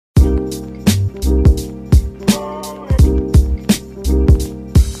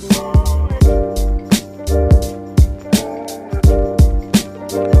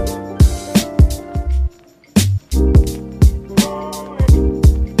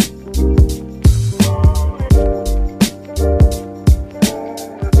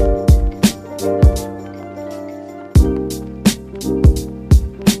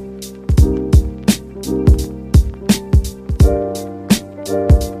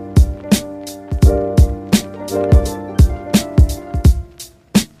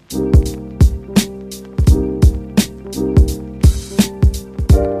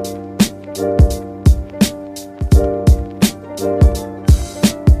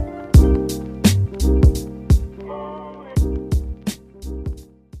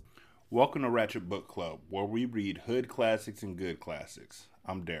Welcome to Ratchet Book Club, where we read hood classics and good classics.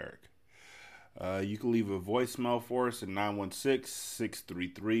 I'm Derek. You can leave a voicemail for us at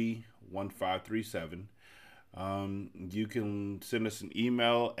 916-633-1537. You can send us an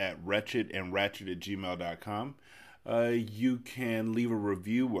email at wretchedandratchet@gmail.com. You can leave a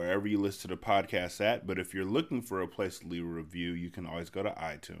review wherever you listen to the podcast at, but if you're looking for a place to leave a review, you can always go to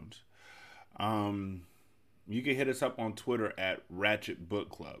iTunes. You can hit us up on Twitter at Ratchet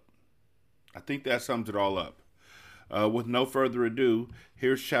Book Club. I think that sums it all up. With no further ado,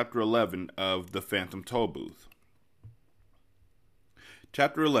 here's Chapter 11 of The Phantom Tollbooth.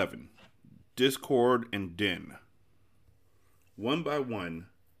 Chapter 11, Discord and Din. One by one,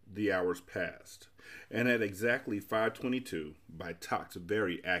 the hours passed, and at exactly 5:22, by Tock's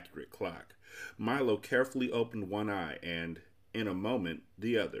very accurate clock, Milo carefully opened one eye and, in a moment,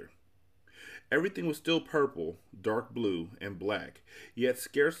 the other. Everything was still purple, dark blue, and black, yet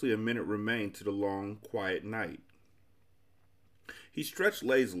scarcely a minute remained to the long, quiet night. He stretched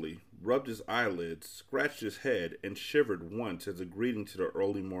lazily, rubbed his eyelids, scratched his head, and shivered once as a greeting to the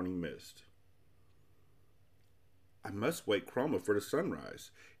early morning mist. "I must wake Chroma for the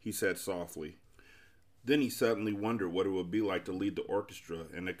sunrise," he said softly. Then he suddenly wondered what it would be like to lead the orchestra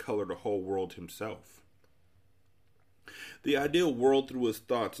and to color the whole world himself. The idea whirled through his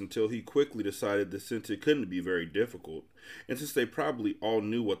thoughts until he quickly decided that since it couldn't be very difficult, and since they probably all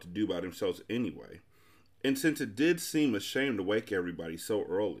knew what to do by themselves anyway, and since it did seem a shame to wake everybody so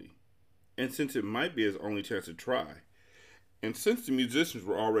early, and since it might be his only chance to try, and since the musicians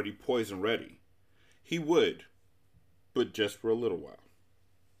were already poised and ready, he would, but just for a little while.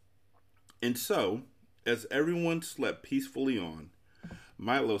 And so, as everyone slept peacefully on,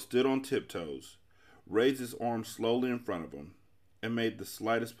 Milo stood on tiptoes, raised his arm slowly in front of him, and made the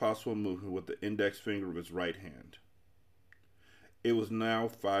slightest possible movement with the index finger of his right hand. It was now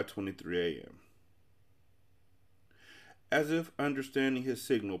 5:23 a.m. As if understanding his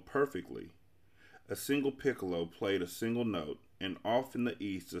signal perfectly, a single piccolo played a single note, and off in the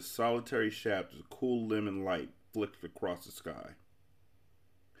east a solitary shaft of cool lemon light flicked across the sky.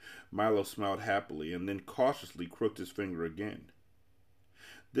 Milo smiled happily and then cautiously crooked his finger again.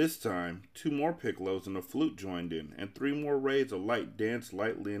 This time, 2 more piccolos and a flute joined in, and 3 more rays of light danced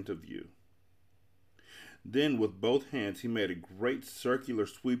lightly into view. Then, with both hands, he made a great circular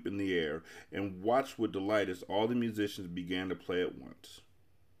sweep in the air, and watched with delight as all the musicians began to play at once.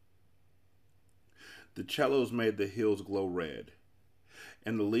 The cellos made the hills glow red,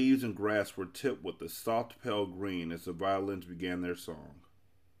 and the leaves and grass were tipped with a soft pale green as the violins began their song.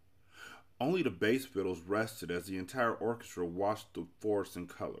 Only the bass fiddles rested as the entire orchestra watched the forest in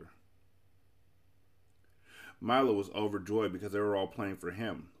color. Milo was overjoyed because they were all playing for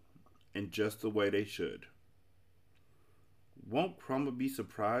him, and just the way they should. "Won't Chroma be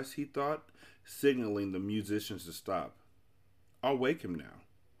surprised?" he thought, signaling the musicians to stop. "I'll wake him now."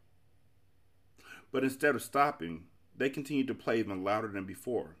 But instead of stopping, they continued to play even louder than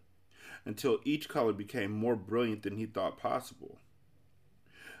before, until each color became more brilliant than he thought possible.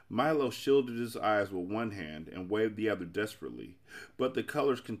 Milo shielded his eyes with one hand and waved the other desperately, but the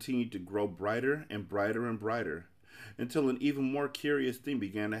colors continued to grow brighter and brighter and brighter, until an even more curious thing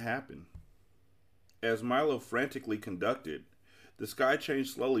began to happen. As Milo frantically conducted, the sky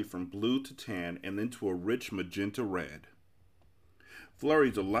changed slowly from blue to tan and then to a rich magenta red.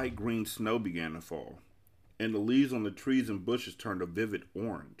 Flurries of light green snow began to fall, and the leaves on the trees and bushes turned a vivid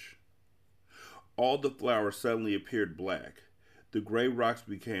orange. All the flowers suddenly appeared black. The gray rocks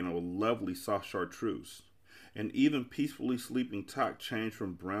became a lovely soft chartreuse, and even peacefully sleeping Tock changed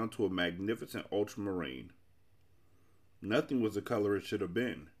from brown to a magnificent ultramarine. Nothing was the color it should have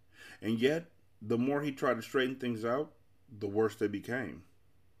been, and yet, the more he tried to straighten things out, the worse they became.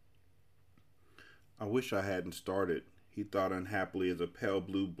 "I wish I hadn't started," he thought unhappily as a pale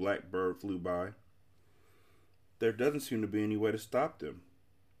blue blackbird flew by. "There doesn't seem to be any way to stop them."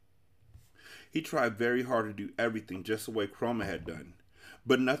 He tried very hard to do everything just the way Chroma had done,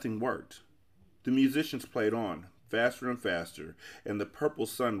 but nothing worked. The musicians played on, faster and faster, and the purple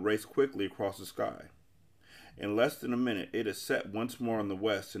sun raced quickly across the sky. In less than a minute, it had set once more in the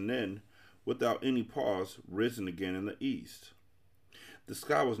west, and then, without any pause, risen again in the east. The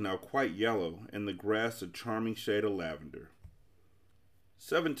sky was now quite yellow, and the grass a charming shade of lavender.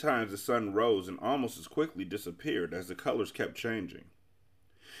 7 times the sun rose and almost as quickly disappeared as the colors kept changing.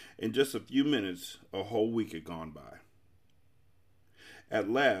 In just a few minutes, a whole week had gone by. At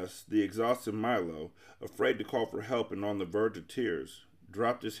last, the exhausted Milo, afraid to call for help and on the verge of tears,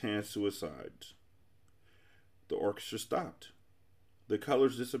 dropped his hands to his sides. The orchestra stopped. The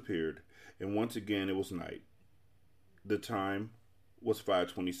colors disappeared, and once again it was night. The time was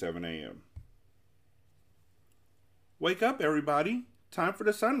 5:27 a.m. "Wake up, everybody! Time for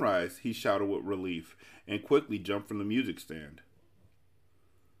the sunrise," he shouted with relief, and quickly jumped from the music stand.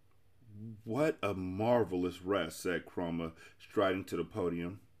 "What a marvelous rest," said Chroma, striding to the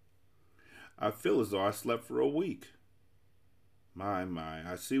podium. "I feel as though I slept for a week. My,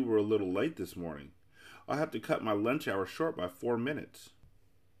 I see we're a little late this morning. I'll have to cut my lunch hour short by 4 minutes."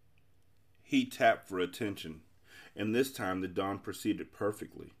 He tapped for attention, and this time the dawn proceeded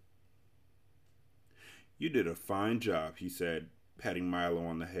perfectly. "You did a fine job," he said, patting Milo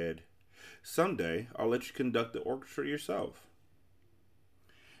on the head. "Someday I'll let you conduct the orchestra yourself."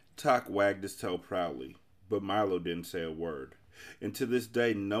 Tok wagged his tail proudly, but Milo didn't say a word. And to this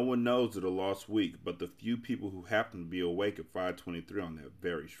day, no one knows of the lost week but the few people who happened to be awake at 5:23 on that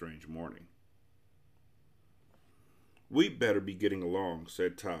very strange morning. "We'd better be getting along,"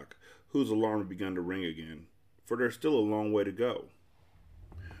 said Tok, whose alarm had begun to ring again, "for there's still a long way to go."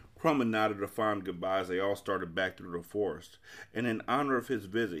 Chroma nodded a fond goodbye as they all started back through the forest, and in honor of his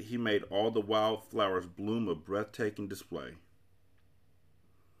visit, he made all the wild flowers bloom a breathtaking display.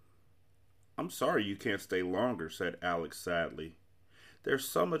 "I'm sorry you can't stay longer," said Alex sadly. "There's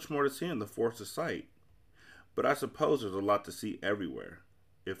so much more to see in the Forest of Sight. But I suppose there's a lot to see everywhere,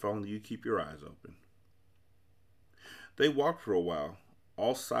 if only you keep your eyes open." They walked for a while,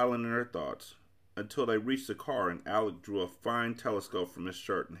 all silent in their thoughts, until they reached the car and Alec drew a fine telescope from his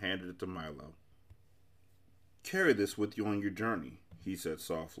shirt and handed it to Milo. "Carry this with you on your journey," he said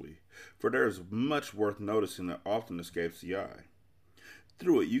softly, "for there is much worth noticing that often escapes the eye.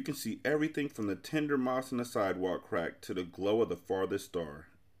 Through it you can see everything from the tender moss in the sidewalk crack to the glow of the farthest star.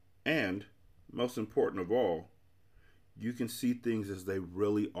 And, most important of all, you can see things as they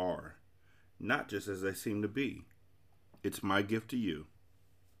really are, not just as they seem to be. It's my gift to you."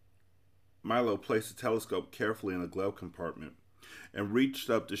 Milo placed the telescope carefully in the glove compartment and reached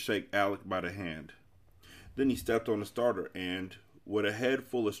up to shake Alec by the hand. Then he stepped on the starter and, with a head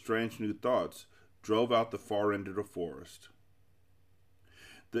full of strange new thoughts, drove out the far end of the forest.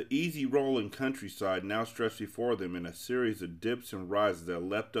 The easy rolling countryside now stretched before them in a series of dips and rises that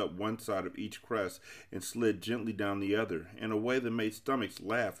leapt up one side of each crest and slid gently down the other in a way that made stomachs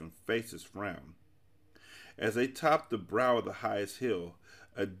laugh and faces frown. As they topped the brow of the highest hill,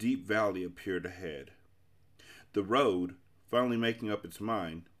 a deep valley appeared ahead. The road, finally making up its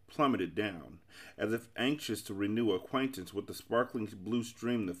mind, plummeted down, as if anxious to renew acquaintance with the sparkling blue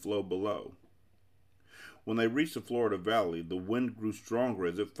stream that flowed below. When they reached the floor of the valley, the wind grew stronger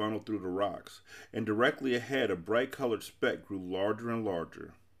as it funneled through the rocks, and directly ahead a bright-colored speck grew larger and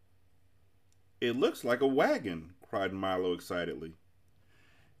larger. "It looks like a wagon," cried Milo excitedly.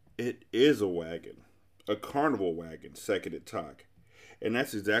 "It is a wagon. A carnival wagon," seconded Tok. And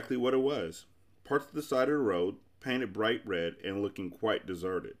that's exactly what it was. Parked at the side of the road, painted bright red, and looking quite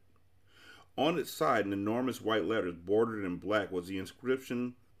deserted. On its side, in enormous white letters bordered in black, was the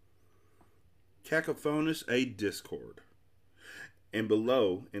inscription, "Cacophonous a Discord." And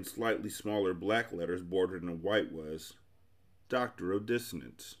below, in slightly smaller black letters bordered in white, was, "Doctor of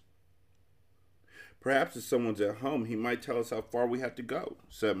Dissonance." "Perhaps if someone's at home, he might tell us how far we have to go,"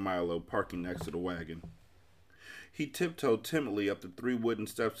 said Milo, parking next to the wagon. He tiptoed timidly up the 3 wooden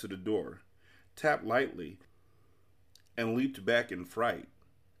steps to the door, tapped lightly, and leaped back in fright.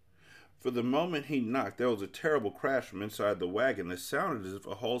 For the moment he knocked, there was a terrible crash from inside the wagon that sounded as if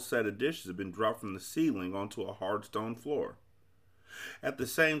a whole set of dishes had been dropped from the ceiling onto a hard stone floor. At the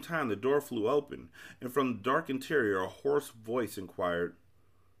same time, the door flew open, and from the dark interior a hoarse voice inquired,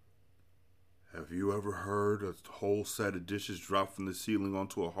 "Have you ever heard a whole set of dishes dropped from the ceiling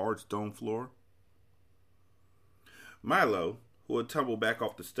onto a hard stone floor?" Milo, who had tumbled back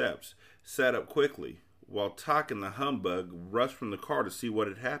off the steps, sat up quickly, while Tok and the humbug rushed from the car to see what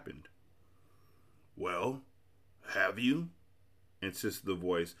had happened. "Well, have you?" insisted the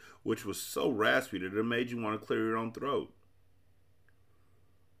voice, which was so raspy that it made you want to clear your own throat.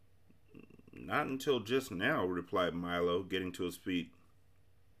 "Not until just now," replied Milo, getting to his feet.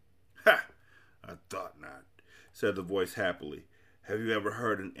 "Ha! I thought not," said the voice happily. "Have you ever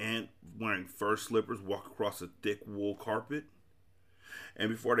heard an ant wearing fur slippers walk across a thick wool carpet?" And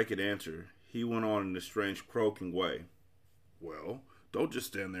before they could answer, he went on in a strange croaking way. "Well, don't just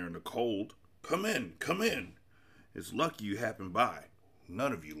stand there in the cold. Come in, come in. It's lucky you happened by.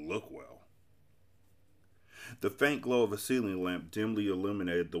 None of you look well." The faint glow of a ceiling lamp dimly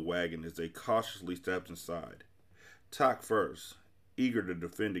illuminated the wagon as they cautiously stepped inside. Tok first, eager to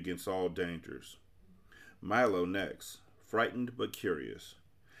defend against all dangers. Milo next, frightened but curious.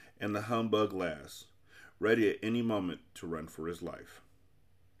 And the humbug last, ready at any moment to run for his life.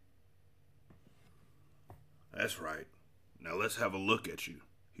 "That's right. Now let's have a look at you,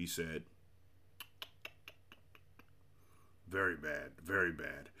 he said. Very bad, very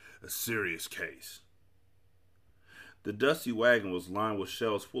bad. A serious case. The dusty wagon was lined with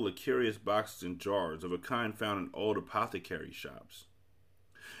shelves full of curious boxes and jars of a kind found in old apothecary shops.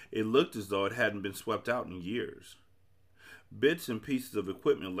 It looked as though it hadn't been swept out in years. Bits and pieces of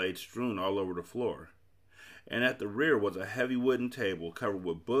equipment lay strewn all over the floor, and at the rear was a heavy wooden table covered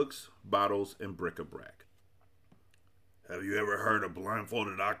with books, bottles, and bric-a-brac. Have you ever heard a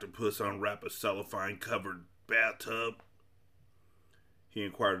blindfolded octopus unwrap a cellophane-covered bathtub? He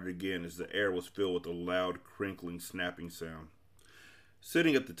inquired again as the air was filled with a loud, crinkling, snapping sound.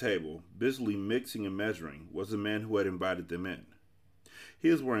 Sitting at the table, busily mixing and measuring, was the man who had invited them in. He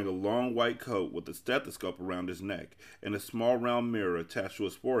was wearing a long white coat with a stethoscope around his neck and a small round mirror attached to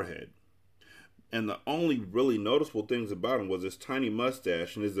his forehead. And the only really noticeable things about him was his tiny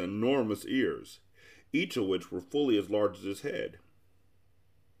mustache and his enormous ears, each of which were fully as large as his head.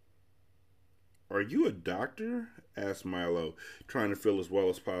 "Are you a doctor?" asked Milo, trying to feel as well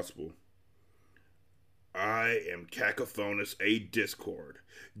as possible. "I am Cacophonus A. Discord,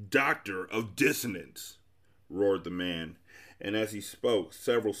 Doctor of Dissonance," roared the man, and as he spoke,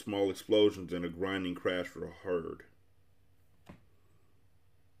 several small explosions and a grinding crash were heard.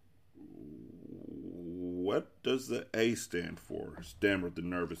 "What does the A stand for?" stammered the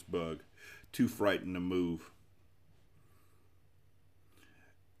nervous bug, too frightened to move.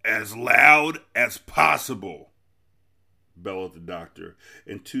 "As loud as possible," bellowed the doctor,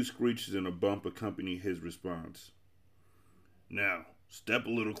 and two screeches and a bump accompanied his response. "Now, step a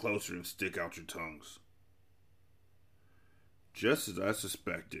little closer and stick out your tongues." "Just as I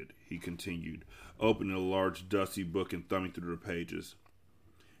suspected," he continued, opening a large dusty book and thumbing through the pages.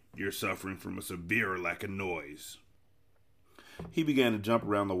 "You're suffering from a severe lack of noise." He began to jump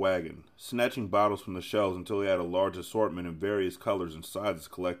around the wagon, snatching bottles from the shelves until he had a large assortment in various colors and sizes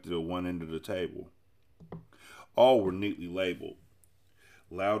collected at one end of the table. All were neatly labeled.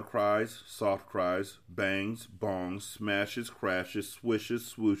 Loud cries, soft cries, bangs, bongs, smashes, crashes,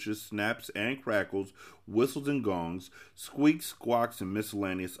 swishes, swooshes, snaps and crackles, whistles and gongs, squeaks, squawks, and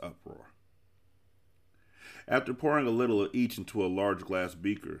miscellaneous uproar. After pouring a little of each into a large glass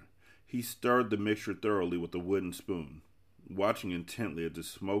beaker, he stirred the mixture thoroughly with a wooden spoon, watching intently as it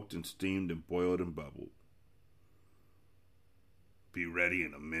smoked and steamed and boiled and bubbled. "Be ready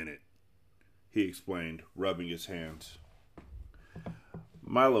in a minute," he explained, rubbing his hands.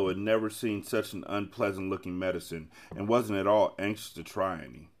 Milo had never seen such an unpleasant-looking medicine and wasn't at all anxious to try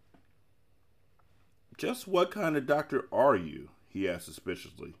any. "Just what kind of doctor are you?" he asked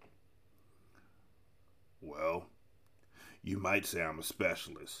suspiciously. "Well, you might say I'm a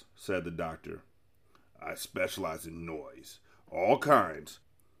specialist," said the doctor. "I specialize in noise, all kinds,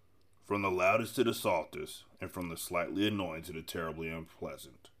 from the loudest to the softest, and from the slightly annoying to the terribly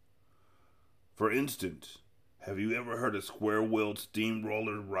unpleasant. For instance, have you ever heard a square-wheeled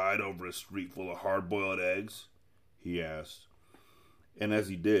steamroller ride over a street full of hard-boiled eggs?" he asked. And as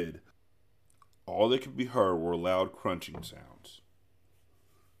he did, all that could be heard were loud crunching sounds.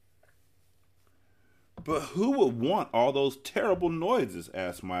 "But who would want all those terrible noises?"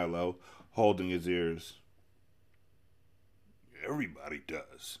 asked Milo, holding his ears. "Everybody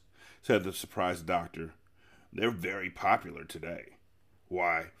does," said the surprised doctor. "They're very popular today.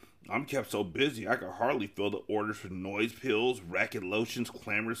 Why, I'm kept so busy I can hardly fill the orders for noise pills, racket lotions,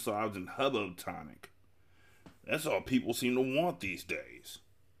 clamor sobs, and hubbub tonic. That's all people seem to want these days."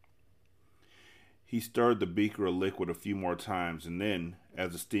 He stirred the beaker of liquid a few more times and then,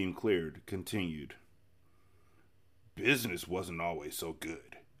 as the steam cleared, continued. "Business wasn't always so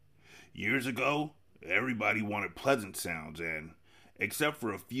good. Years ago, everybody wanted pleasant sounds and, except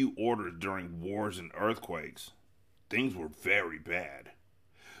for a few orders during wars and earthquakes, things were very bad.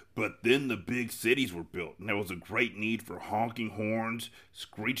 But then the big cities were built, and there was a great need for honking horns,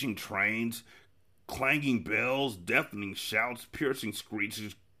 screeching trains, clanging bells, deafening shouts, piercing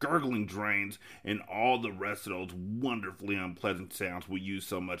screeches, gurgling drains, and all the rest of those wonderfully unpleasant sounds we use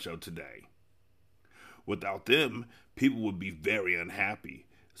so much of today. Without them, people would be very unhappy,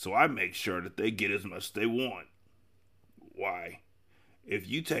 so I make sure that they get as much as they want. Why, if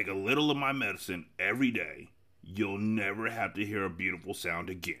you take a little of my medicine every day, you'll never have to hear a beautiful sound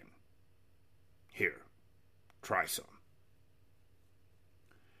again. Here, try some."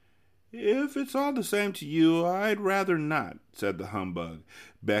 "If it's all the same to you, I'd rather not," said the humbug,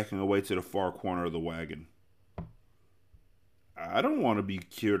 backing away to the far corner of the wagon. "I don't want to be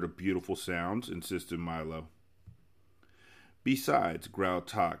cured of beautiful sounds," insisted Milo. "Besides," growled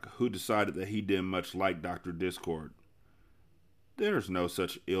Tok, who decided that he didn't much like Dr. Discord, "there's no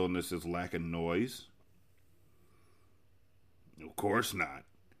such illness as lack of noise." Of course not,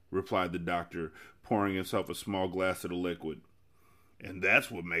 replied the doctor, pouring himself a small glass of the liquid. And that's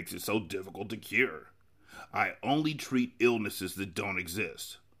what makes it so difficult to cure. I only treat illnesses that don't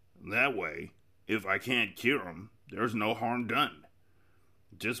exist. That way, if I can't cure them, there's no harm done.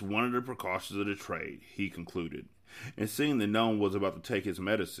 Just one of the precautions of the trade, he concluded. And seeing that no one was about to take his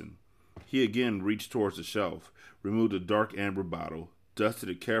medicine, he again reached towards the shelf, removed a dark amber bottle, dusted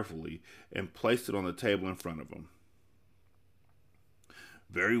it carefully, and placed it on the table in front of him.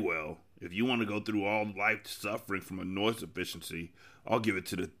 Very well. If you want to go through all life suffering from a noise deficiency, I'll give it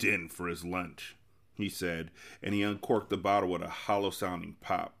to the den for his lunch, he said, and he uncorked the bottle with a hollow-sounding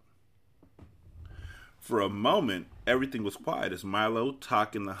pop. For a moment, everything was quiet as Milo,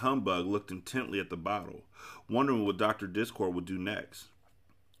 Tok, and the humbug looked intently at the bottle, wondering what Dr. Discord would do next.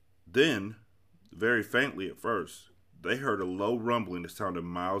 Then, very faintly at first, they heard a low rumbling that sounded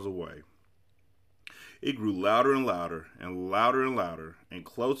miles away. It grew louder and louder, and louder and louder, and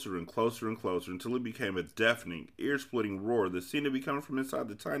closer and closer and closer, until it became a deafening, ear-splitting roar that seemed to be coming from inside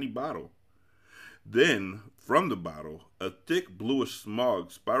the tiny bottle. Then, from the bottle, a thick bluish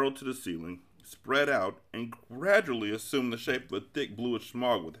smog spiraled to the ceiling, spread out, and gradually assumed the shape of a thick bluish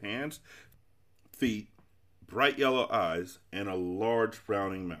smog with hands, feet, bright yellow eyes, and a large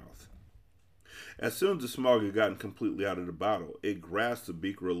frowning mouth. As soon as the smog had gotten completely out of the bottle, it grasped the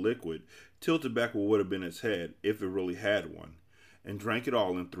beaker of liquid, tilted back what would have been its head, if it really had one, and drank it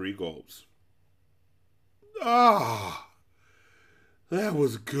all in 3 gulps. "Ah, that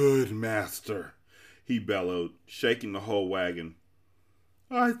was good, master," he bellowed, shaking the whole wagon.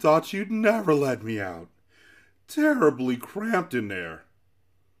 "I thought you'd never let me out. Terribly cramped in there."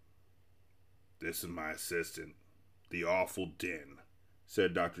 "This is my assistant, the awful Den,"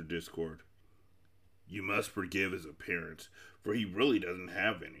 said Dr. Discord. "You must forgive his appearance, for he really doesn't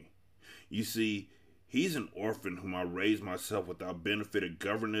have any. You see, he's an orphan whom I raised myself without benefit of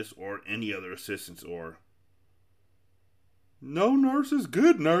governess or any other assistance or—" "No nurse is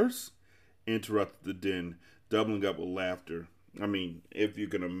good nurse," interrupted the Den, doubling up with laughter. I mean, if you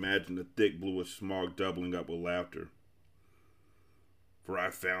can imagine the thick bluish smog doubling up with laughter. "For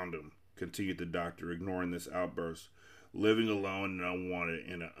I found him," continued the doctor, ignoring this outburst, "living alone and unwanted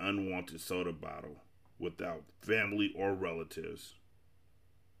in an unwanted soda bottle, without family or relatives."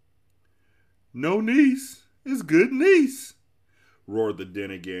 "No niece is good niece," roared the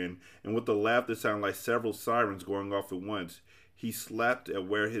Den again, and with a laugh that sounded like several sirens going off at once, he slapped at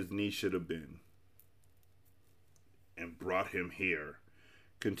where his knee should have been. "And brought him here,"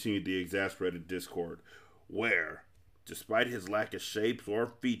 continued the exasperated Discord, "where, despite his lack of shapes or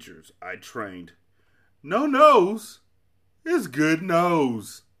features, I trained—" "No nose is good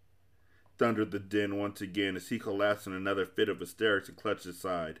nose," thundered the Den once again as he collapsed in another fit of hysterics and clutched his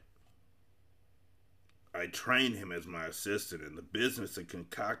side. "I trained him as my assistant in the business of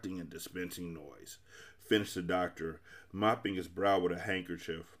concocting and dispensing noise," finished the doctor, mopping his brow with a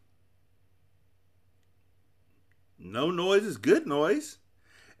handkerchief. "No noise is good noise,"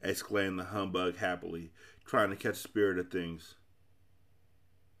 exclaimed the humbug happily, trying to catch the spirit of things.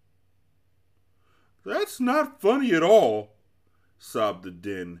 "That's not funny at all," sobbed the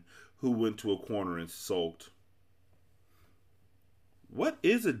Den, who went to a corner and sulked. "What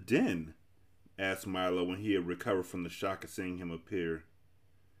is a den?" asked Milo when he had recovered from the shock of seeing him appear.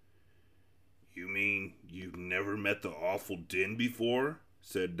 "You mean you've never met the awful Den before?"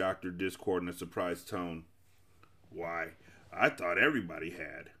 said Dr. Discord in a surprised tone. "Why, I thought everybody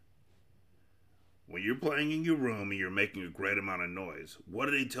had. When you're playing in your room and you're making a great amount of noise, what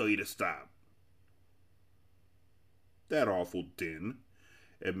do they tell you to stop?" "That awful Den,"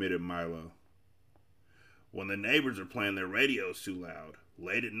 admitted Milo. "When the neighbors are playing their radios too loud,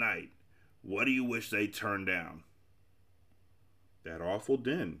 late at night, what do you wish they'd turn down?" "That awful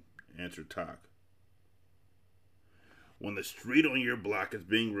Den," answered Tok. "When the street on your block is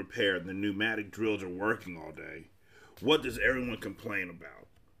being repaired and the pneumatic drills are working all day, what does everyone complain about?"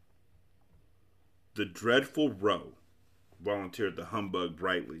 "The dreadful row," volunteered the humbug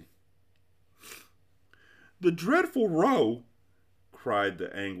brightly. "The dreadful row," cried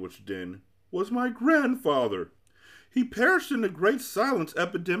the anguished Den, "was my grandfather. He perished in the Great Silence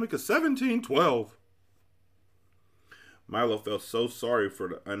epidemic of 1712. Milo felt so sorry for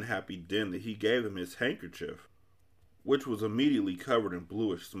the unhappy Den that he gave him his handkerchief, which was immediately covered in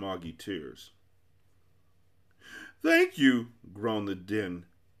bluish, smoggy tears. "Thank you," groaned the Den.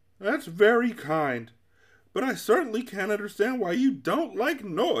 "That's very kind. But I certainly can't understand why you don't like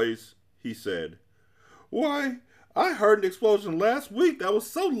noise," he said. "Why, I heard an explosion last week that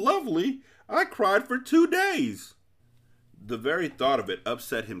was so lovely, I cried for 2 days." The very thought of it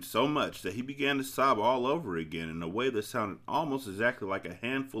upset him so much that he began to sob all over again in a way that sounded almost exactly like a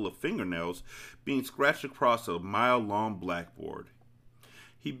handful of fingernails being scratched across a mile-long blackboard.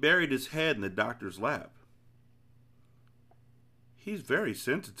 He buried his head in the doctor's lap. "He's very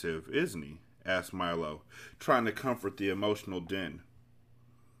sensitive, isn't he?" asked Milo, trying to comfort the emotional Den.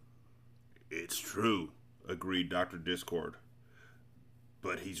 "It's true," agreed Dr. Discord.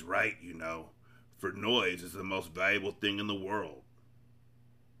 "But he's right, you know, for noise is the most valuable thing in the world."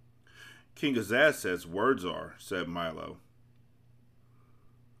 "King Azaz says words are," said Milo.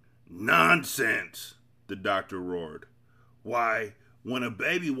 "Nonsense!" the doctor roared. "Why, when a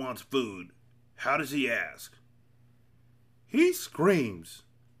baby wants food, how does he ask?" "He screams,"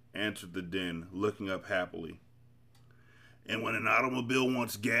 answered the Den, looking up happily. "And when an automobile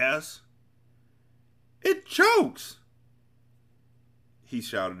wants gas?" "It chokes!" he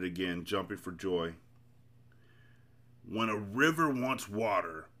shouted again, jumping for joy. "When a river wants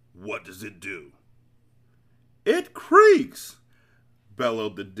water, what does it do?" "It creaks!"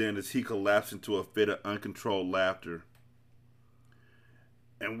 bellowed the Den as he collapsed into a fit of uncontrolled laughter.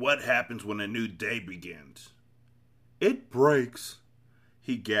 "And what happens when a new day begins?" "It breaks,"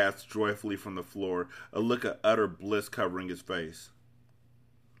 he gasped joyfully from the floor, a look of utter bliss covering his face.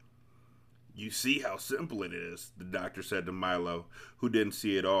 "You see how simple it is," the doctor said to Milo, who didn't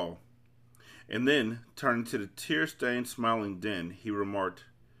see it all. And then, turning to the tear-stained, smiling Den, he remarked,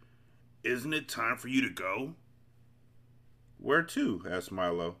 "Isn't it time for you to go?" "Where to?" asked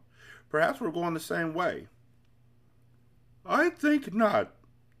Milo. "Perhaps we're going the same way." "I think not,"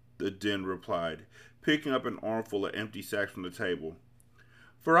 the Den replied, picking up an armful of empty sacks from the table.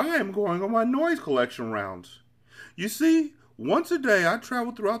 "For I am going on my noise collection rounds. You see, once a day I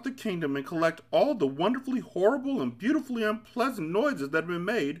travel throughout the kingdom and collect all the wonderfully horrible and beautifully unpleasant noises that have been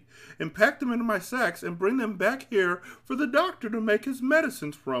made and pack them into my sacks and bring them back here for the doctor to make his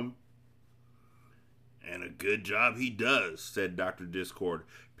medicines from." "And a good job he does," said Dr. Discord,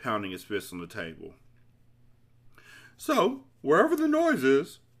 pounding his fist on the table. "So, wherever the noise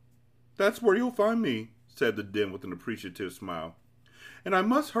is, that's where you'll find me," said the Den with an appreciative smile. "And I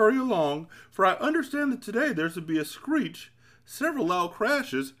must hurry along, for I understand that today there's to be a screech, several loud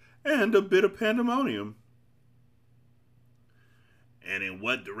crashes, and a bit of pandemonium." "And in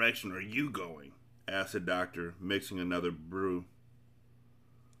what direction are you going?" asked the doctor, mixing another brew.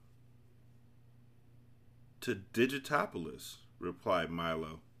 "To Digitopolis," replied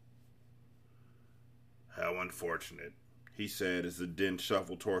Milo. "How unfortunate," he said as the Den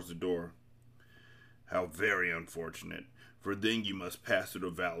shuffled towards the door. "How very unfortunate, for then you must pass through the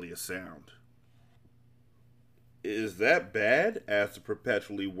Valley of Sound." "Is that bad?" asked the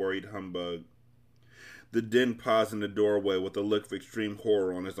perpetually worried humbug. The Den paused in the doorway with a look of extreme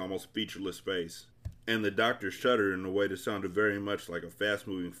horror on his almost featureless face, and the doctor shuddered in a way that sounded very much like a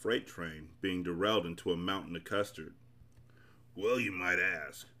fast-moving freight train being derailed into a mountain of custard. "Well, you might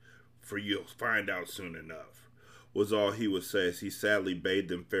ask, for you'll find out soon enough," was all he would say as he sadly bade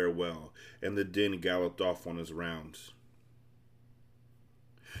them farewell, and the Den galloped off on his rounds.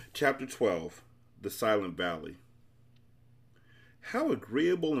 Chapter 12. The Silent Valley. "How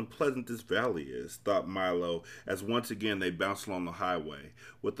agreeable and pleasant this valley is," thought Milo, as once again they bounced along the highway,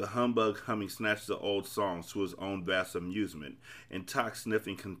 with the humbug humming snatches of old songs to his own vast amusement, and Tok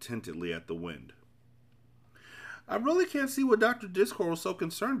sniffing contentedly at the wind. "I really can't see what Dr. Discord was so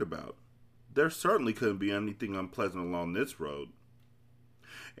concerned about. There certainly couldn't be anything unpleasant along this road."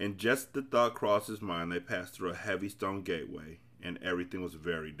 And just as the thought crossed his mind, they passed through a heavy stone gateway, and everything was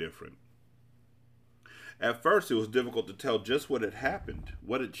very different. At first, it was difficult to tell just what had happened,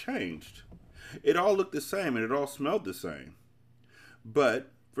 what had changed. It all looked the same, and it all smelled the same.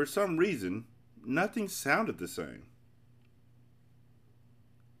 But, for some reason, nothing sounded the same.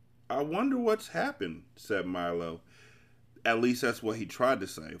 "I wonder what's happened," said Milo. At least that's what he tried to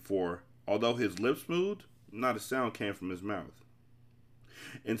say, for, although his lips moved, not a sound came from his mouth.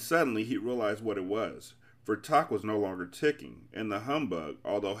 And suddenly he realized what it was, for Tok was no longer ticking, and the humbug,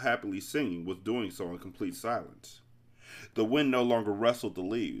 although happily singing, was doing so in complete silence. The wind no longer rustled the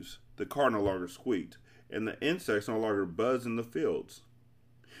leaves, the car no longer squeaked, and the insects no longer buzzed in the fields.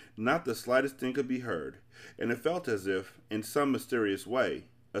 Not the slightest thing could be heard, and it felt as if, in some mysterious way,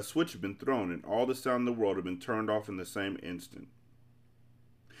 a switch had been thrown and all the sound in the world had been turned off in the same instant.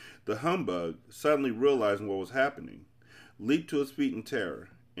 The humbug, suddenly realizing what was happening, leaped to his feet in terror,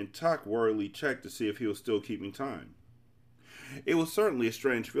 and Tok worriedly checked to see if he was still keeping time. It was certainly a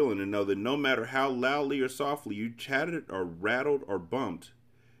strange feeling to know that no matter how loudly or softly you chatted or rattled or bumped,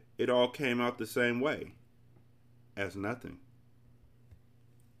 it all came out the same way, as nothing.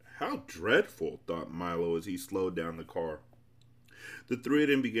 "How dreadful," thought Milo as he slowed down the car. The three of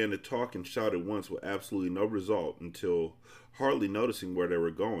them began to talk and shout at once with absolutely no result until, hardly noticing where they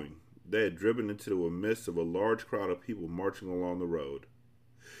were going, they had driven into the midst of a large crowd of people marching along the road.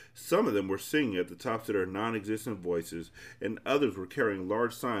 Some of them were singing at the tops of their non-existent voices, and others were carrying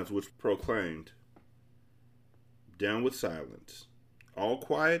large signs which proclaimed, "Down with silence. All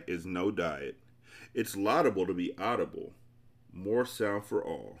quiet is no diet. It's laudable to be audible. More sound for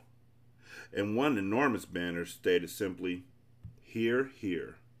all." And one enormous banner stated simply, "Hear,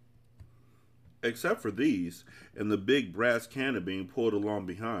 hear." Except for these, and the big brass cannon being pulled along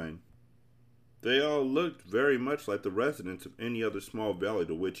behind, they all looked very much like the residents of any other small valley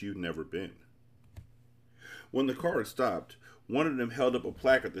to which you'd never been. When the car had stopped, one of them held up a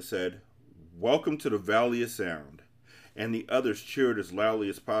placard that said, "Welcome to the Valley of Sound," and the others cheered as loudly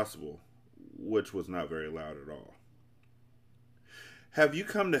as possible, which was not very loud at all. "Have you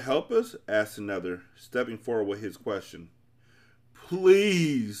come to help us?" asked another, stepping forward with his question.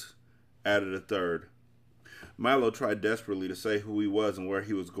 "Please," added a third. Milo tried desperately to say who he was and where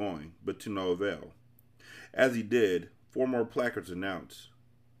he was going, but to no avail. As he did, 4 more placards announced,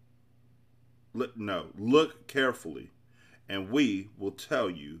 Look carefully, and we will tell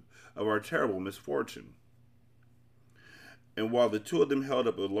you of our terrible misfortune." And while the 2 of them held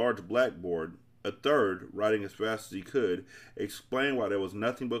up a large blackboard, a third, writing as fast as he could, explained why there was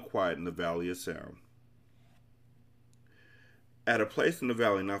nothing but quiet in the Valley of Sound. "At a place in the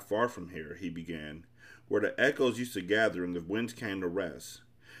valley not far from here," he began, "where the echoes used to gather and the winds came to rest,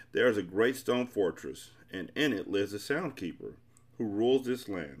 there is a great stone fortress, and in it lives a sound keeper, who rules this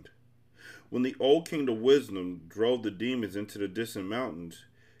land. When the old king of wisdom drove the demons into the distant mountains,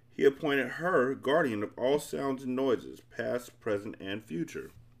 he appointed her guardian of all sounds and noises, past, present, and future.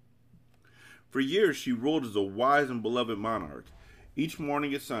 For years she ruled as a wise and beloved monarch, each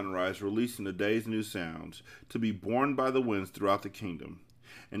morning at sunrise releasing the day's new sounds, to be borne by the winds throughout the kingdom,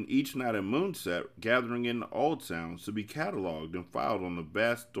 and each night at moonset gathering in the old sounds to be catalogued and filed on the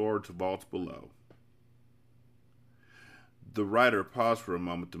vast storage vaults below." The writer paused for a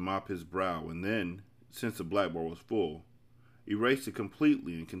moment to mop his brow, and then, since the blackboard was full, erased it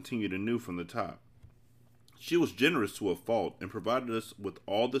completely and continued anew from the top. "She was generous to a fault, and provided us with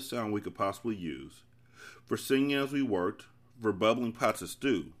all the sound we could possibly use, for singing as we worked, for bubbling pots of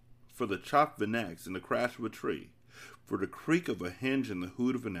stew, for the chopped of an axe and the crash of a tree, for the creak of a hinge and the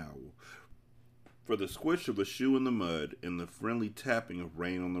hoot of an owl, for the squish of a shoe in the mud and the friendly tapping of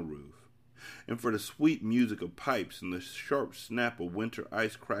rain on the roof, and for the sweet music of pipes and the sharp snap of winter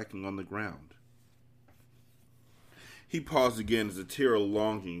ice cracking on the ground." He paused again as a tear of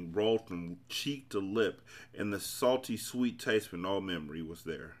longing rolled from cheek to lip, and the salty, sweet taste from all memory was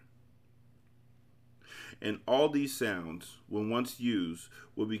there. And all these sounds, when once used,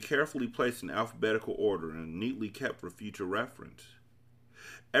 would be carefully placed in alphabetical order and neatly kept for future reference.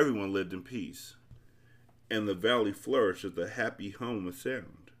 Everyone lived in peace, and the valley flourished as a happy home of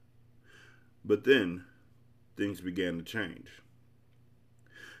sound. But then, things began to change.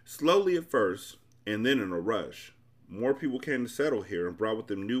 Slowly at first, and then in a rush, more people came to settle here and brought with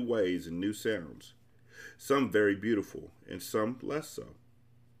them new ways and new sounds, some very beautiful, and some less so.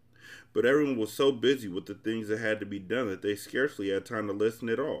 But everyone was so busy with the things that had to be done that they scarcely had time to listen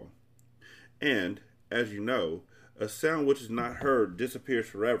at all. And, as you know, a sound which is not heard disappears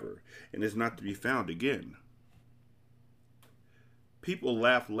forever and is not to be found again. People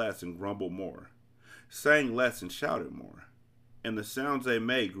laughed less and grumbled more, sang less and shouted more, and the sounds they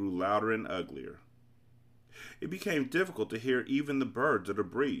made grew louder and uglier. It became difficult to hear even the birds or the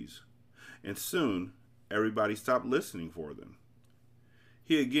breeze, and soon everybody stopped listening for them.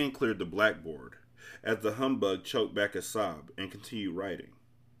 He again cleared the blackboard, as the humbug choked back a sob, and continued writing.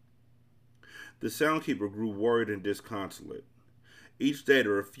 The soundkeeper grew worried and disconsolate. Each day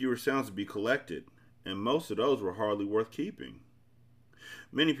there were fewer sounds to be collected, and most of those were hardly worth keeping.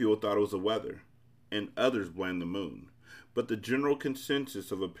 Many people thought it was the weather, and others blamed the moon, but the general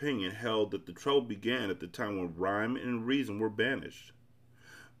consensus of opinion held that the trouble began at the time when rhyme and reason were banished.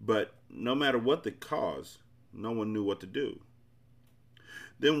 But no matter what the cause, no one knew what to do.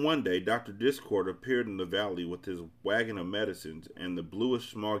 Then one day, Dr. Discord appeared in the valley with his wagon of medicines and the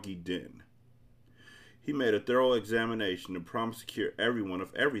bluish smoggy din. He made a thorough examination and promised to cure everyone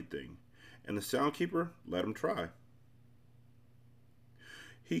of everything, and the soundkeeper let him try.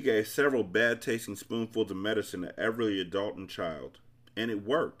 He gave several bad-tasting spoonfuls of medicine to every adult and child, and it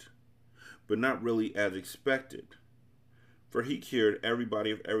worked, but not really as expected, for he cured everybody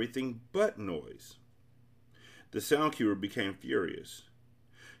of everything but noise. The soundkeeper became furious.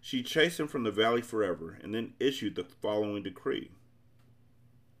 She chased him from the valley forever, and then issued the following decree.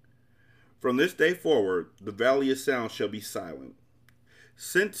 "From this day forward, the Valley of Sound shall be silent.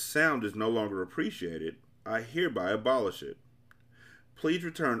 Since sound is no longer appreciated, I hereby abolish it. Please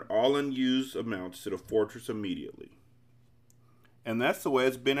return all unused amounts to the fortress immediately. And that's the way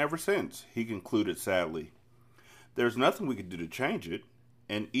it's been ever since, he concluded sadly. There's nothing we can do to change it,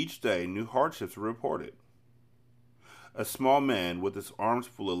 and each day new hardships are reported. A small man with his arms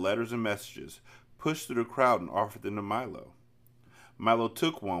full of letters and messages pushed through the crowd and offered them to Milo. Milo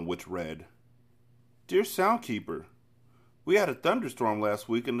took one which read, Dear Soundkeeper, we had a thunderstorm last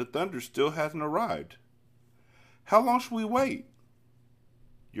week and the thunder still hasn't arrived. How long should we wait?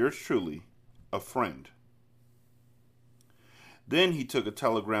 Yours truly, a friend. Then he took a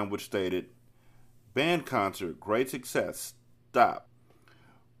telegram which stated, Band concert, great success, stop.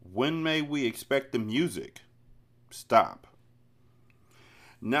 When may we expect the music? Stop.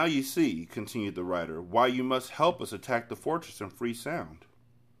 Now you see, continued the writer, why you must help us attack the fortress and free sound.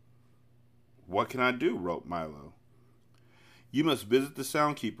 What can I do? Wrote Milo. You must visit the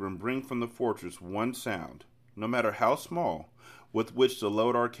Soundkeeper and bring from the fortress one sound, no matter how small, with which to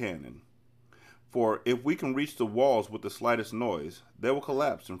load our cannon. For if we can reach the walls with the slightest noise, they will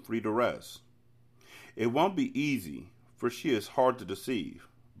collapse and free the rest. It won't be easy, for she is hard to deceive,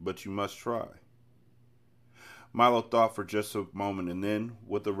 but you must try. Milo thought for just a moment and then,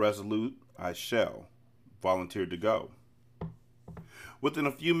 with a resolute, I shall, volunteered to go. Within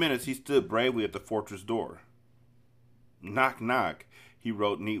a few minutes, he stood bravely at the fortress door. Knock, knock, he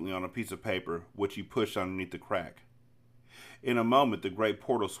wrote neatly on a piece of paper, which he pushed underneath the crack. In a moment, the great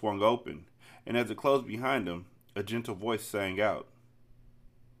portal swung open, and as it closed behind him, a gentle voice sang out,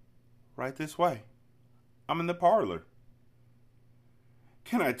 Right this way. I'm in the parlor.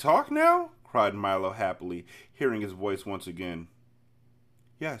 Can I talk now? Cried Milo happily, hearing his voice once again.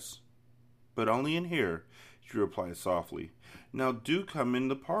 Yes, but only in here, she replied softly. Now do come in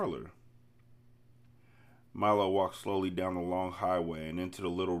the parlor. Milo walked slowly down the long highway and into the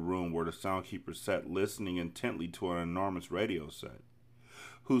little room where the Soundkeeper sat listening intently to an enormous radio set,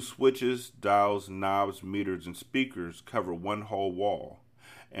 whose switches, dials, knobs, meters, and speakers covered one whole wall,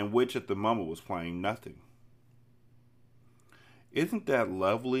 and which at the moment was playing nothing. Isn't that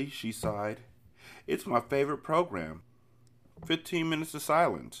lovely? She sighed. It's my favorite program. 15 minutes of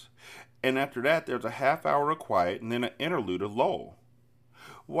silence. And after that, there's a half hour of quiet and then an interlude of lull.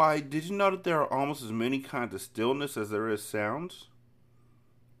 Why, did you know that there are almost as many kinds of stillness as there is sounds?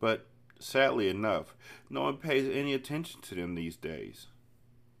 But, sadly enough, no one pays any attention to them these days.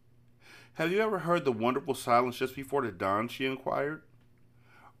 Have you ever heard the wonderful silence just before the dawn? She inquired.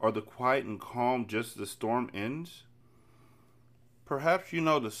 Or the quiet and calm just as the storm ends? Perhaps you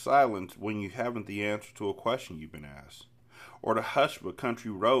know the silence when you haven't the answer to a question you've been asked, or the hush of a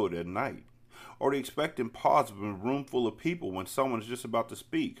country road at night, or the expectant pause of a room full of people when someone is just about to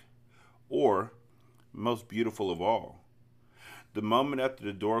speak, or, most beautiful of all, the moment after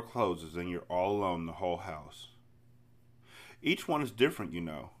the door closes and you're all alone in the whole house. Each one is different, you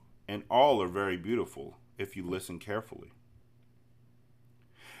know, and all are very beautiful if you listen carefully.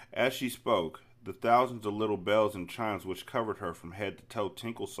 As she spoke, the thousands of little bells and chimes which covered her from head to toe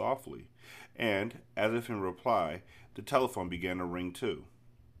tinkled softly, and, as if in reply, the telephone began to ring too.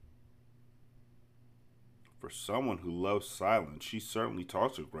 For someone who loves silence, she certainly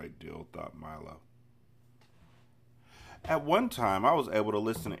talks a great deal, thought Milo. At one time, I was able to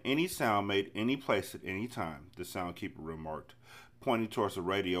listen to any sound made any place at any time, the Soundkeeper remarked, pointing towards the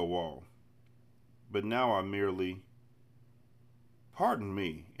radio wall. But now I merely... Pardon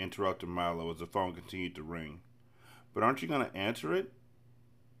me, interrupted Milo as the phone continued to ring. But aren't you going to answer it?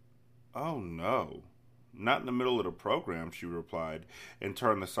 Oh, no. Not in the middle of the program, she replied, and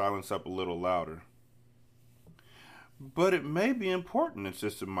turned the silence up a little louder. But it may be important,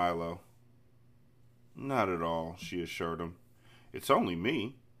 insisted Milo. Not at all, she assured him. It's only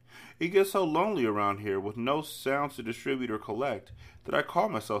me. It gets so lonely around here with no sounds to distribute or collect that I call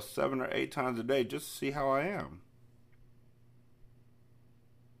myself 7 or 8 times a day just to see how I am.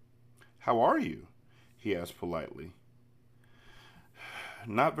 How are you? He asked politely.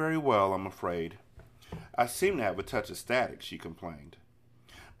 Not very well, I'm afraid. I seem to have a touch of static, she complained.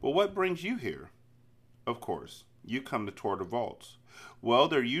 But what brings you here? Of course, you come to tour the vaults. Well,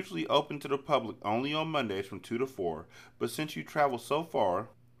 they're usually open to the public only on Mondays from 2 to 4, but since you travel so far,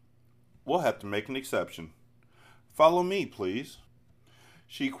 we'll have to make an exception. Follow me, please.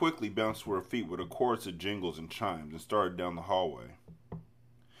 She quickly bounced to her feet with a chorus of jingles and chimes and started down the hallway.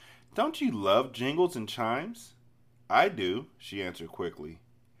 Don't you love jingles and chimes? I do, she answered quickly.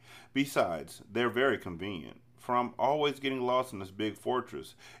 Besides, they're very convenient, for I'm always getting lost in this big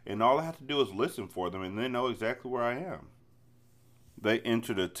fortress, and all I have to do is listen for them and then know exactly where I am. They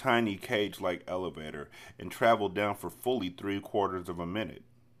entered a tiny cage-like elevator and traveled down for fully 3/4 of a minute,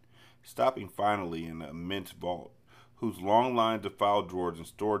 stopping finally in an immense vault, whose long lines of file drawers and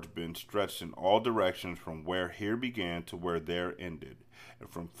storage bins stretched in all directions from where here began to where there ended, and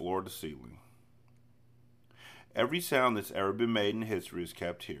from floor to ceiling. "Every sound that's ever been made in history is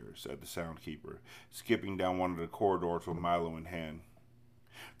kept here," said the soundkeeper, skipping down one of the corridors with Milo in hand.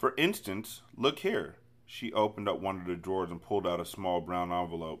 "For instance, look here." She opened up one of the drawers and pulled out a small brown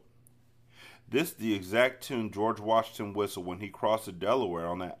envelope. "This is the exact tune George Washington whistled when he crossed the Delaware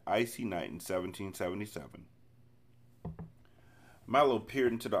on that icy night in 1777. Milo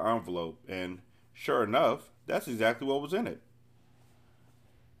peered into the envelope, and, sure enough, that's exactly what was in it.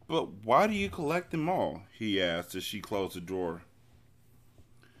 "But why do you collect them all?" he asked as she closed the drawer.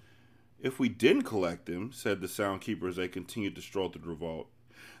 "If we didn't collect them," said the soundkeeper as they continued to stroll through the vault,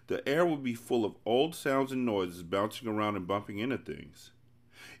 "the air would be full of old sounds and noises bouncing around and bumping into things.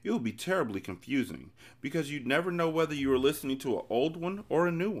 It would be terribly confusing, because you'd never know whether you were listening to an old one or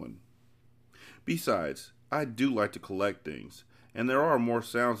a new one. Besides, I do like to collect things, and there are more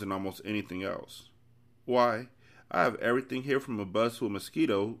sounds than almost anything else. Why, I have everything here from a buzz to a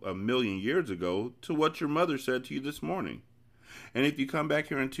mosquito 1,000,000 years ago to what your mother said to you this morning. And if you come back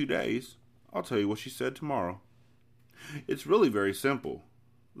here in 2 days, I'll tell you what she said tomorrow. It's really very simple.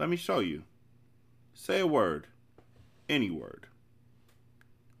 Let me show you. Say a word. Any word."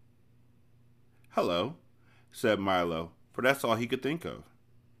 "Hello," said Milo, for that's all he could think of.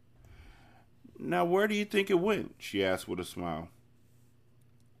 "Now where do you think it went?" she asked with a smile.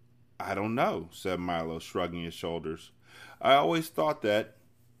 "I don't know," said Milo, shrugging his shoulders. "I always thought that—"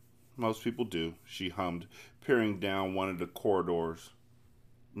 "Most people do," she hummed, peering down one of the corridors.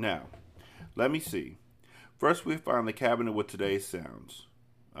 "Now, let me see. First we find the cabinet with today's sounds.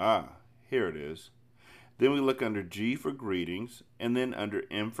 Ah, here it is. Then we look under G for greetings, and then under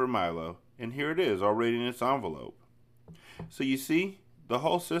M for Milo, and here it is, already in its envelope. So you see, the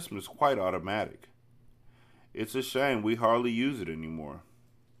whole system is quite automatic. It's a shame we hardly use it anymore."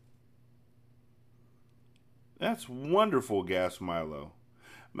 "That's wonderful," gasped Milo.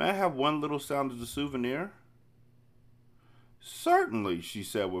 "May I have one little sound as a souvenir?" "Certainly," she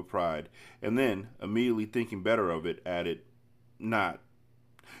said with pride, and then, immediately thinking better of it, added, "Not.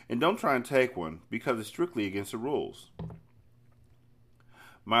 And don't try and take one, because it's strictly against the rules."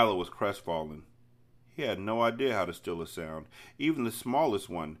 Milo was crestfallen. He had no idea how to steal a sound, even the smallest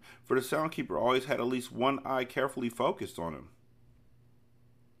one, for the soundkeeper always had at least one eye carefully focused on him.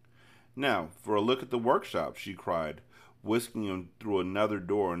 "Now, for a look at the workshop," she cried, whisking him through another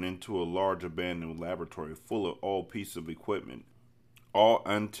door and into a large abandoned laboratory full of old pieces of equipment, all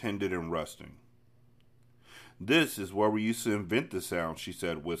untended and rusting. "This is where we used to invent the sound," she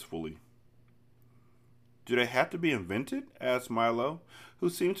said wistfully. "Do they have to be invented?" asked Milo, who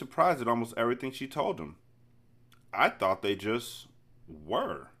seemed surprised at almost everything she told him. "I thought they just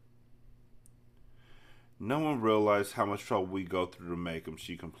were." "No one realized how much trouble we go through to make them,"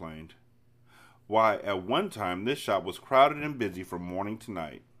 she complained. "Why, at one time this shop was crowded and busy from morning to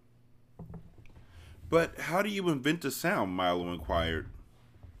night." "But how do you invent a sound?" Milo inquired.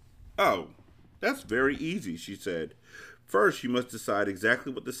 "Oh, that's very easy," she said. "First, you must decide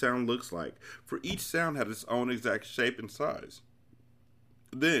exactly what the sound looks like, for each sound has its own exact shape and size.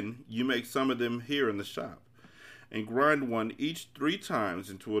 Then, you make some of them here in the shop, and grind one each 3 times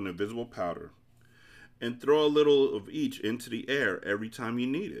into an invisible powder, and throw a little of each into the air every time you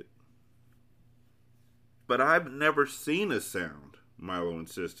need it." "But I've never seen a sound," Milo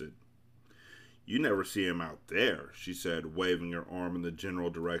insisted. "You never see him out there," she said, waving her arm in the general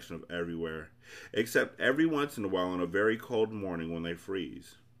direction of everywhere, "except every once in a while on a very cold morning when they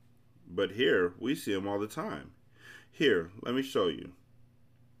freeze. But here, we see him all the time. Here, let me show you."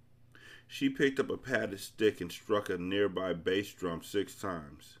 She picked up a padded stick and struck a nearby bass drum 6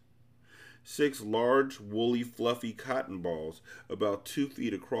 times. 6 large, woolly, fluffy cotton balls, about 2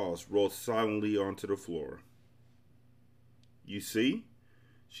 feet across, rolled silently onto the floor. "You see?"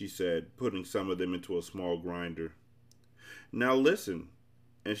 she said, putting some of them into a small grinder. "Now listen."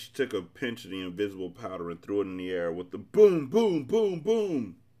 And she took a pinch of the invisible powder and threw it in the air with the boom, boom, boom,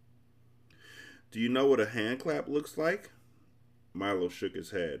 boom. "Do you know what a hand clap looks like?" Milo shook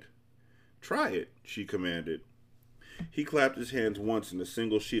his head. "Try it," she commanded. He clapped his hands once and a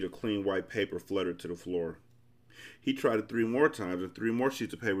single sheet of clean white paper fluttered to the floor. He tried it 3 more times and 3 more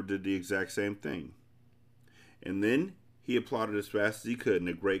sheets of paper did the exact same thing. And then he applauded as fast as he could and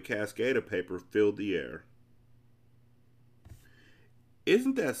a great cascade of paper filled the air.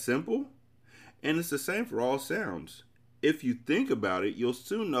 Isn't that simple? And it's the same for all sounds. If you think about it, you'll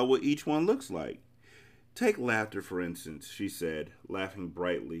soon know what each one looks like. Take laughter, for instance, she said, laughing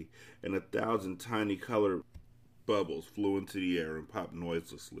brightly, and 1,000 tiny colored bubbles flew into the air and popped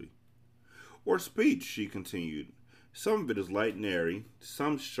noiselessly. Or speech, she continued. Some of it is light and airy,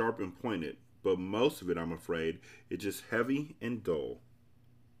 some sharp and pointed, but most of it, I'm afraid, is just heavy and dull.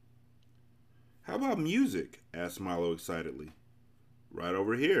 How about music? Asked Milo excitedly. Right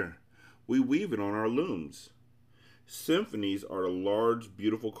over here. We weave it on our looms. Symphonies are the large,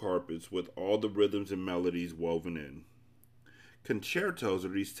 beautiful carpets with all the rhythms and melodies woven in. Concertos are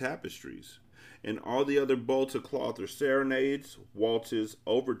these tapestries, and all the other bolts of cloth are serenades, waltzes,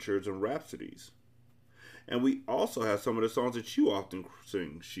 overtures, and rhapsodies. And we also have some of the songs that you often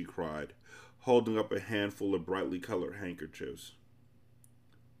sing, she cried, holding up a handful of brightly colored handkerchiefs.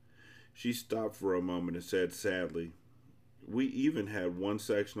 She stopped for a moment and said sadly, We even had one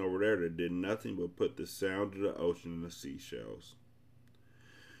section over there that did nothing but put the sound of the ocean and the seashells.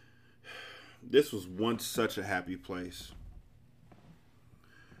 This was once such a happy place.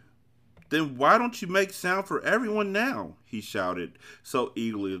 Then why don't you make sound for everyone now? He shouted, so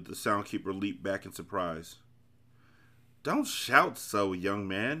eagerly that the soundkeeper leaped back in surprise. Don't shout so, young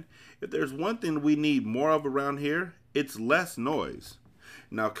man. If there's one thing we need more of around here, it's less noise.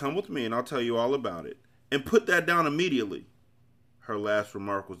 Now come with me and I'll tell you all about it. And put that down immediately. Her last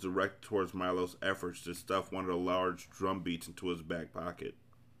remark was directed towards Milo's efforts to stuff one of the large drum beats into his back pocket.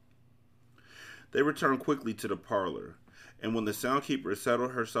 They returned quickly to the parlor, and when the soundkeeper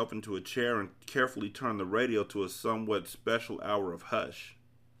settled herself into a chair and carefully turned the radio to a somewhat special hour of hush,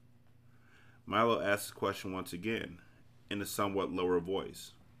 Milo asked the question once again, in a somewhat lower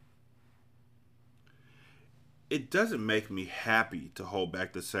voice. It doesn't make me happy to hold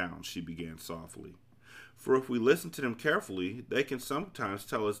back the sounds, she began softly. For if we listen to them carefully, they can sometimes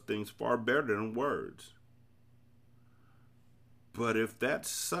tell us things far better than words. But if that's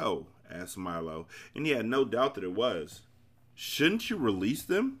so, asked Milo, and he had no doubt that it was, shouldn't you release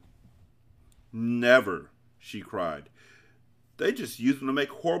them? Never, she cried. They just use them to make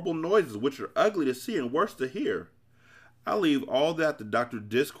horrible noises, which are ugly to see and worse to hear. I leave all that to Dr.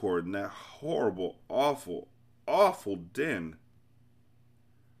 Discord and that horrible, awful, awful din.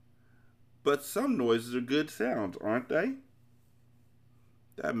 But some noises are good sounds, aren't they?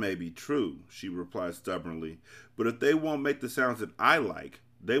 That may be true, she replied stubbornly, but if they won't make the sounds that I like,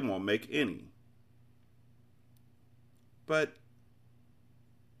 they won't make any. But,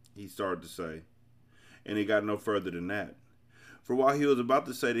 he started to say, and he got no further than that. For while he was about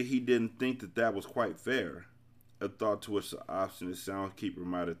to say that he didn't think that that was quite fair, a thought to which the obstinate soundkeeper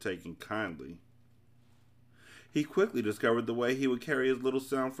might have taken kindly, he quickly discovered the way he would carry his little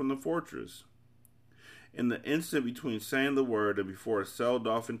sound from the fortress. In the instant between saying the word and before it sailed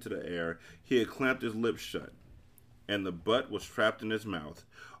off into the air, he had clamped his lips shut, and the butt was trapped in his mouth,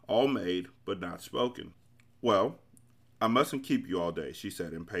 all made but not spoken. Well, I mustn't keep you all day, she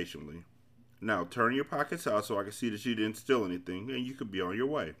said impatiently. Now turn your pockets out so I can see that you didn't steal anything, and you can be on your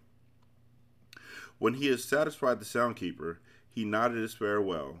way. When he had satisfied the soundkeeper, he nodded his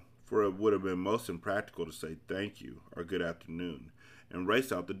farewell, for it would have been most impractical to say thank you or good afternoon, and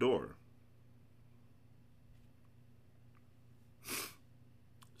raced out the door.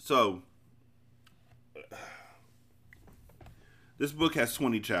 So, this book has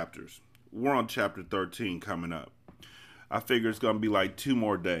 20 chapters. We're on chapter 13 coming up. I figure it's going to be like 2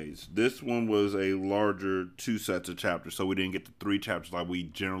 more days. This one was a larger 2 sets of chapters, so we didn't get to 3 chapters like we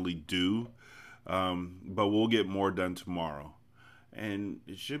generally do. But we'll get more done tomorrow. And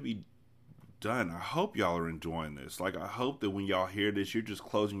it should be done. I hope y'all are enjoying this. Like, I hope that when y'all hear this, you're just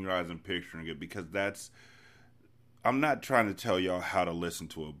closing your eyes and picturing it, because I'm not trying to tell y'all how to listen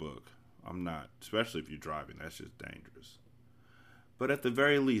to a book. I'm not, especially if you're driving. That's just dangerous. But at the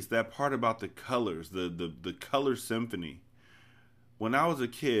very least, that part about the colors, the color symphony, when I was a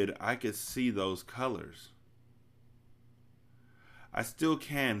kid, I could see those colors. I still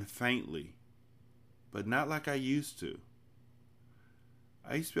can faintly, but not like I used to.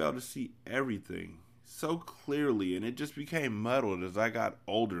 I used to be able to see everything so clearly, and it just became muddled as I got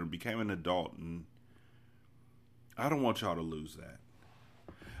older and became an adult, and I don't want y'all to lose that.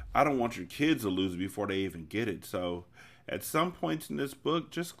 I don't want your kids to lose it before they even get it. So at some points in this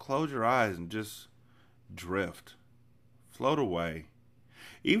book, just close your eyes and just drift. Float away.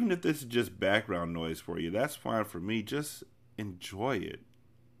 Even if this is just background noise for you, that's fine for me. Just enjoy it.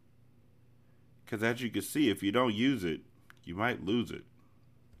 Because as you can see, if you don't use it, you might lose it.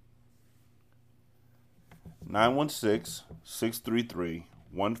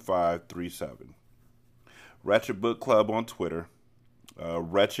 916-633-1537. Ratchet Book Club on Twitter.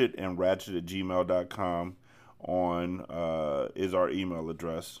 Wretched and Ratchet at gmail.com is our email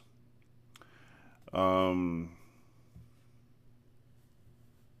address.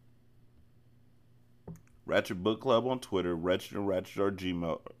 Ratchet Book Club on Twitter. Wretched and Ratchet or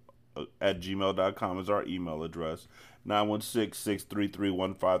Gmail at gmail.com is our email address.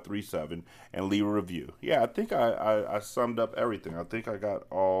 916-633-1537 and leave a review. Yeah, I think I summed up everything. I think I got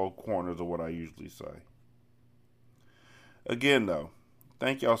all corners of what I usually say. Again, though,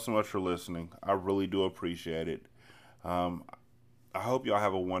 thank y'all so much for listening. I really do appreciate it. I hope y'all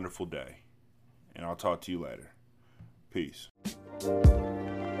have a wonderful day, and I'll talk to you later. Peace.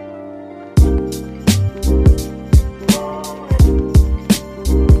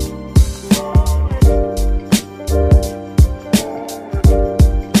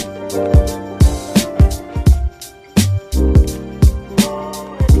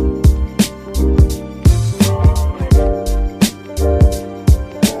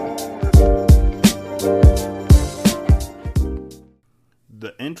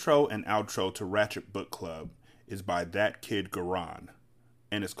 The intro and outro to Ratchet Book Club is by That Kid Garan,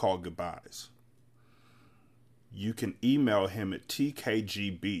 and it's called Goodbyes. You can email him at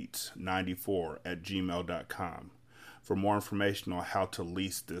tkgbeats94@gmail.com for more information on how to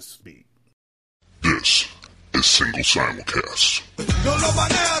lease this beat. This is Single Simulcast.